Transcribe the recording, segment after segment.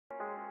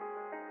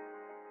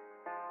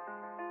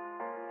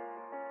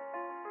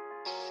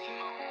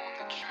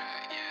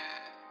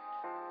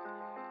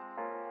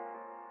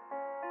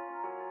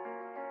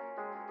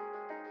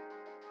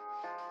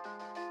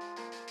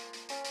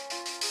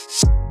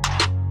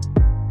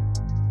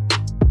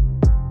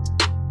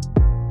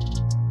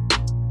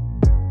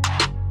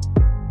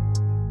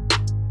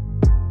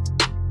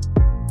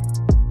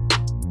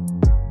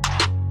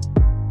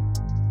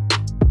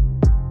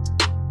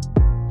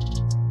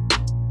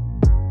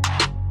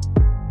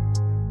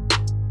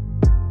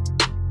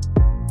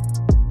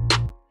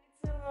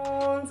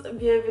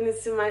bienvenue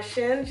sur ma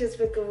chaîne,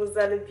 j'espère que vous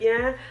allez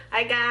bien.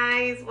 Hi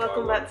guys,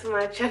 welcome back to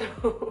my channel.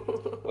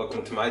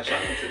 Welcome to my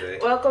channel today.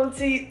 Welcome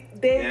to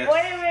Yes.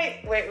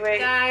 wait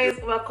guys,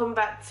 welcome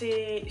back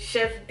to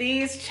Chef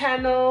D's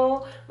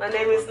channel. My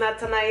name is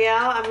Nathaniel.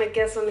 I'm a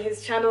guest on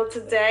his channel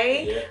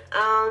today.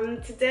 Yeah.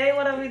 Today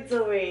what are we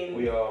doing?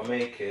 We are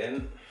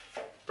making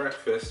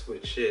breakfast,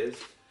 which is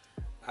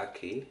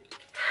Ackee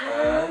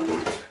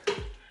and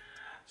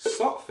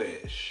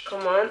stockfish.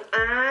 Come on,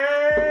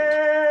 and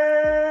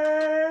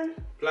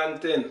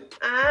Plantain.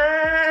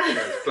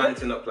 It's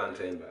plantain, not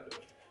plantain, by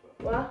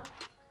the way. what?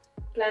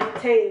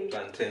 Plantain.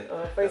 Plantain.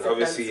 Oh, and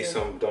obviously plantain.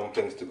 some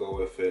dumplings to go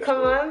with it.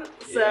 Come on.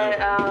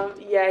 So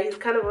yeah, he's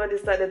kind of already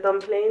started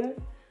dumpling.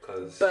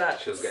 Because but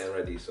she was getting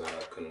ready, so I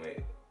couldn't wait.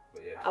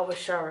 But yeah. I was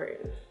showering.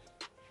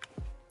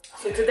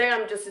 So today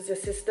I'm just his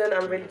assistant.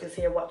 I'm really just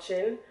here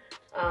watching.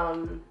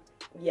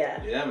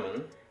 Yeah. Yeah,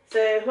 man.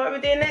 So what are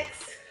we doing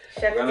next?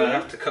 Chef We're D? gonna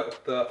have to cut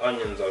up the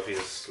onions,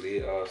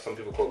 obviously. Some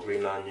people call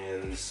green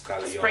onions,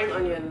 scallions. Spring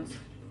onions.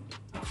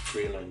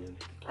 Green onion.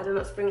 I don't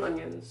know spring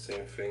onions.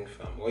 Same thing,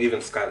 fam. Or even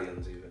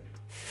scallions, even.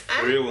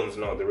 The real ones,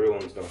 no. The real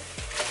ones, no.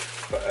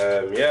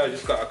 But yeah, I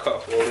just gotta cut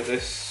up all of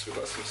this. We've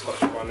got some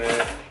scotch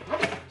bonnet,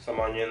 some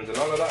onions, and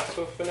all of that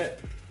stuff in it.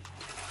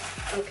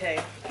 Okay,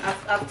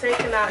 I've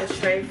taken out a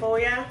tray for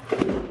you.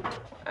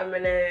 I'm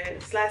in a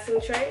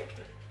slicing tray.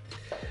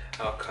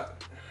 I'll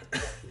cut.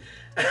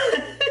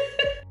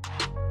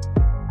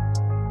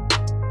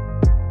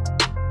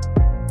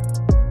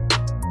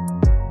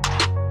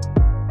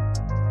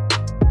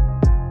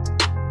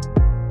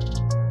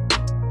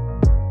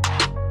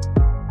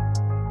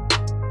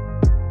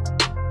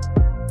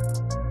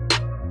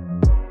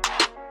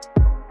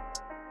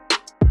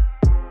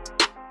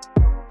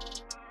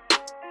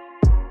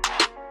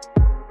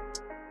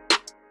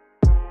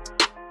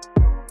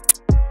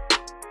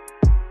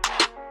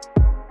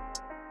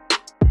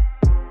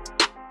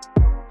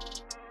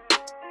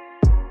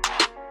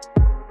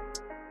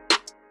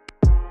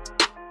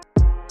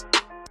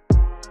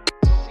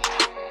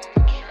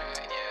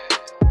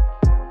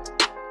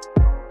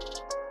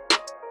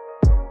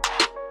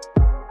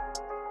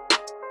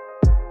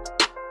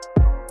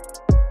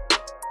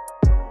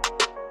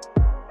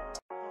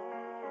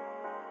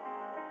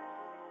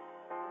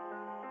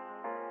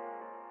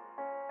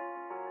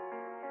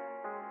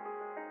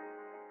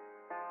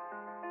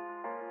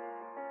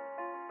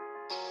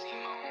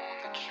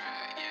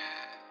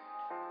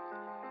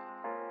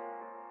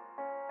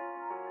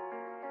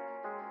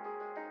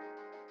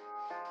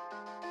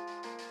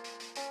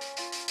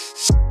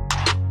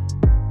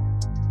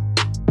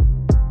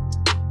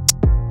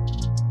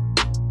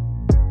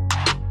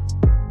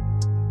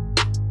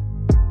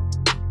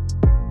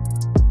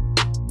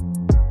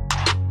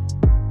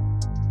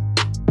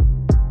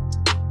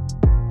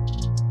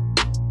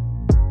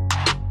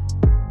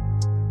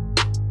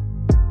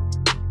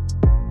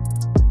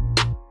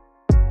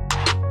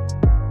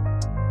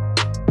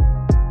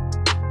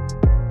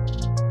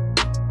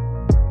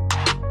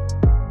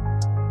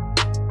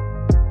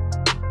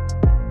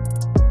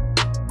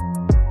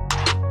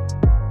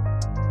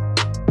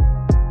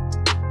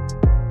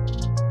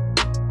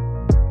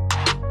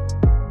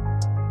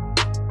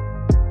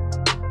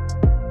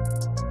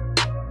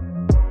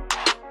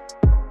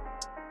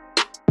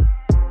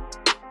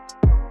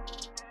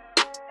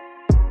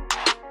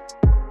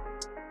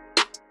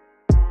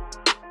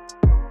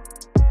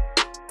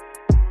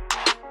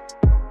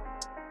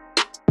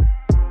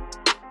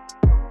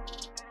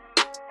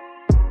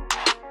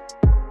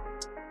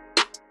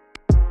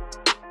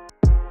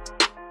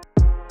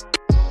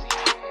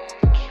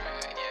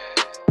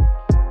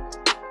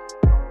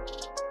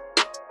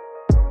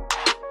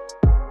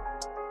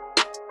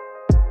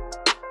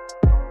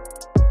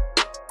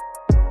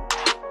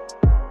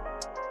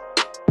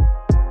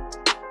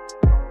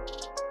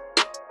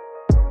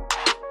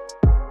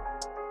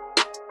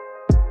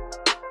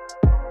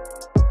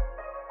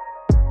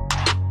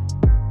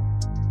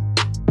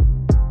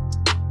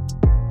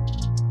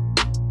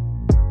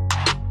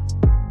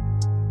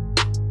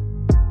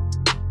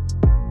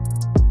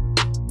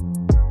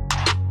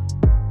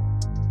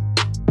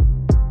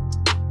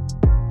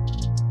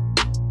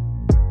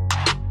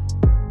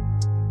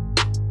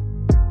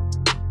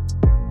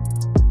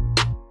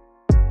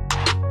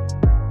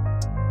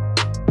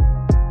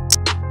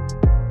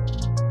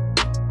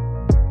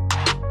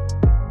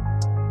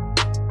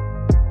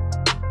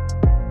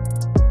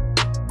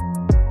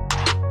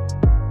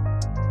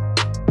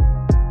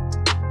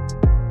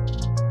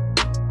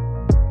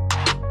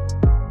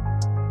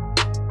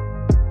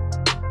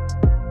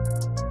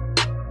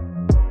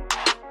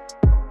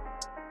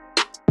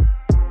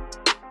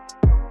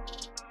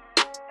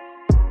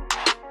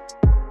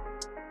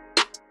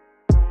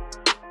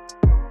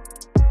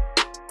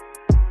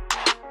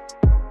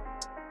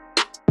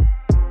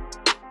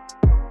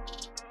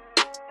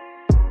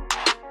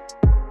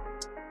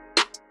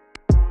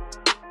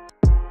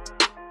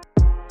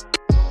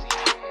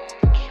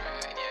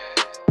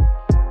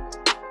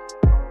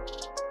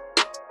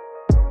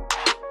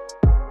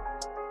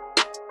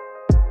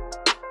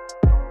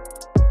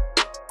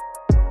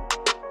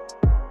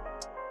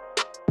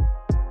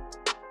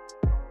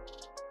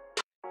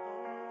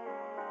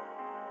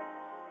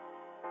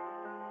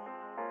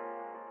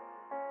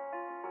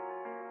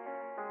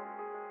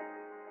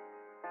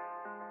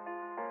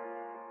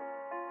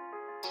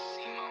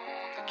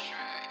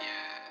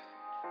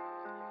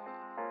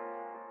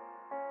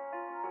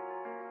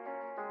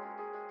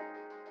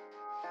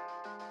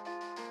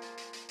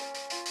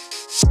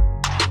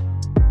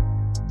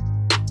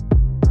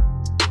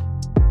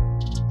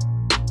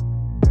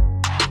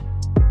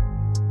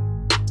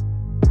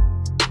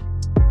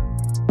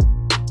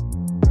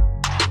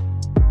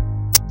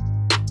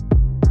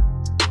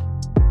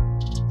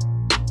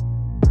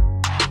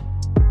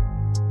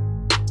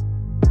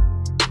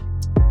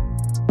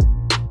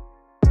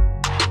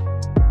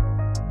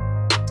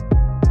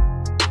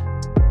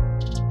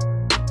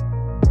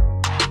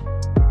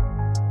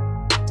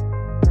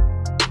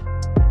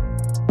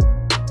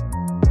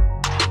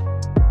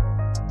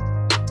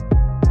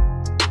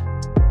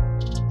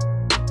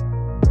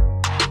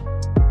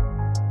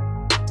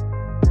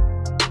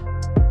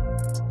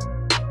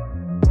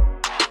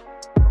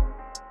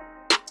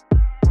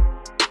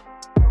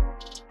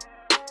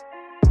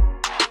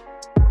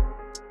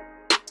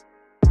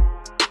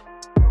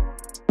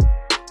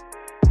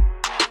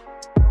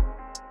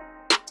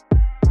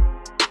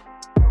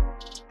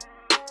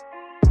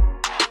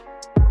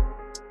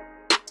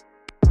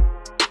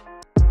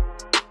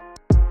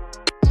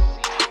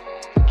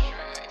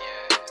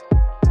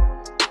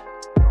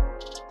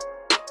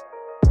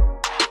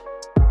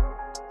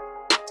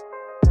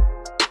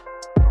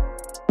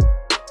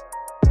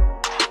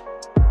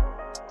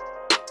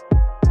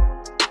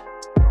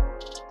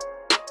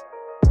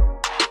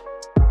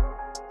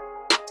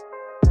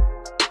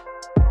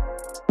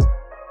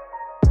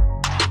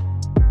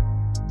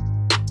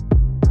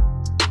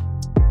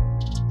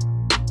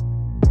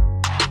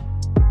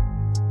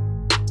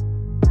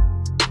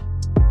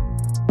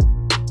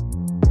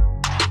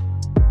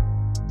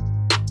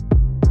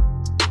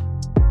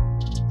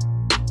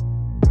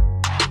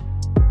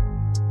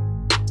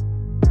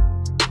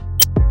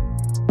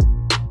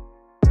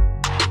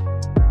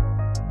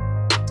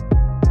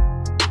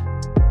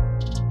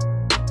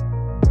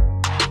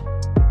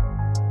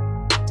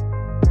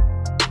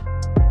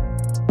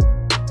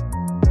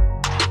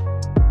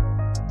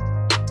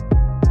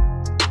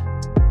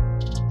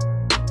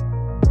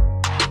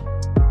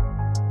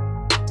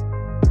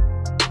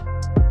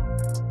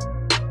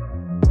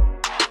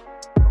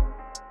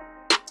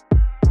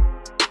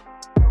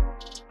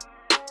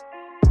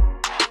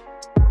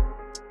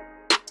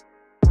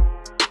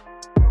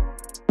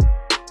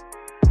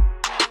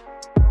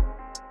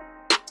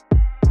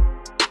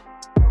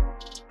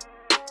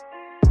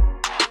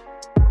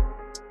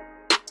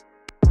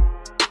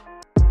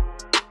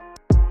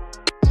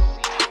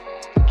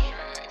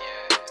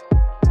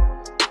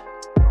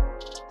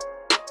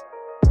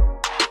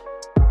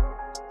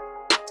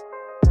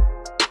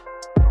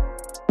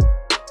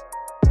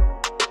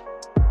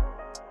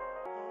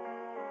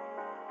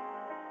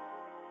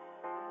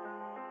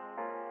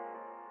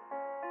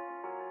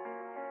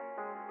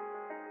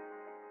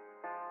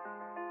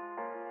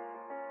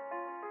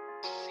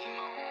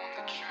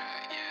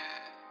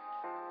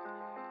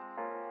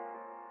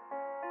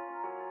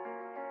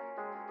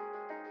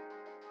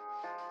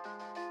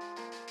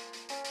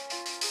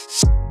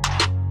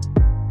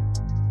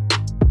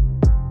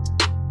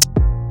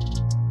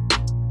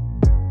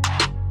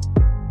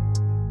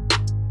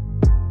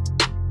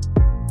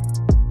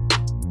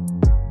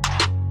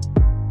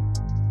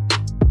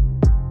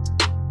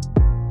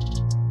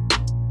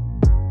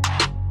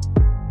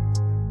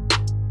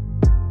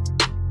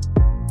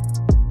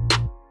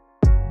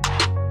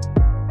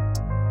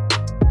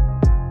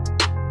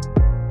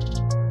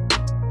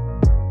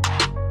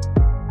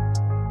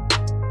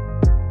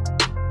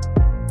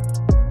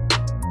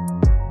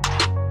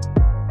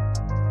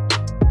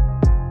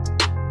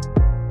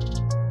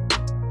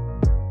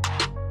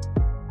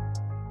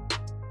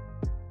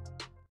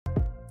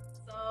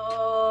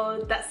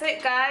 that's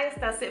it, guys.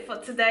 That's it for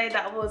today.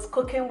 That was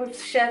cooking with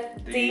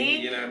Chef D.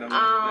 You know,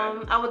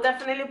 I will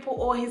definitely put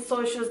all his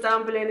socials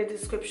down below in the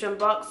description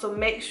box, so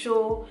make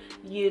sure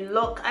you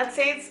look at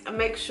it and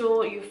make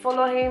sure you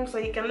follow him so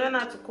you can learn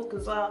how to cook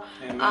as well.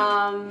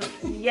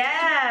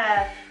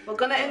 Yeah, we're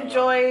gonna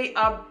enjoy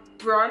our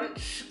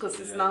brunch because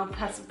it's now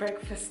past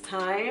breakfast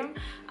time.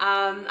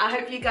 I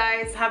hope you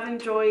guys have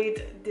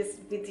enjoyed this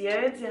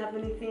video. Do you have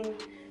anything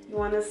you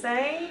want to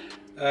say?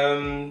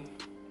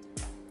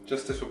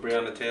 Justice for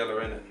Breonna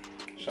Taylor, innit?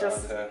 Shout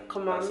out to her.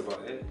 Come on. That's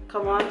about it.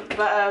 Come on.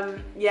 But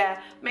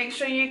yeah, make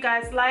sure you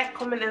guys like,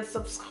 comment and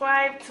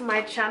subscribe to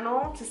my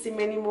channel to see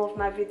many more of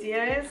my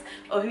videos,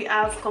 or who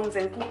else comes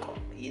and cook.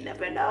 You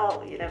never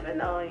know, you know,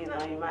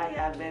 you might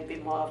have maybe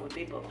more other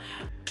people.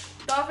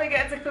 Don't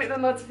forget to click the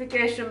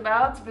notification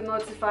bell to be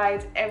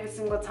notified every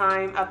single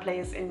time I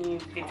place a new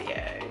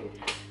video.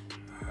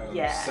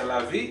 C'est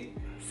la vie.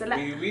 C'est la...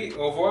 Oui, oui,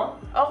 au revoir.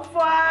 Au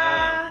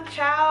revoir.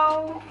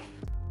 Ciao.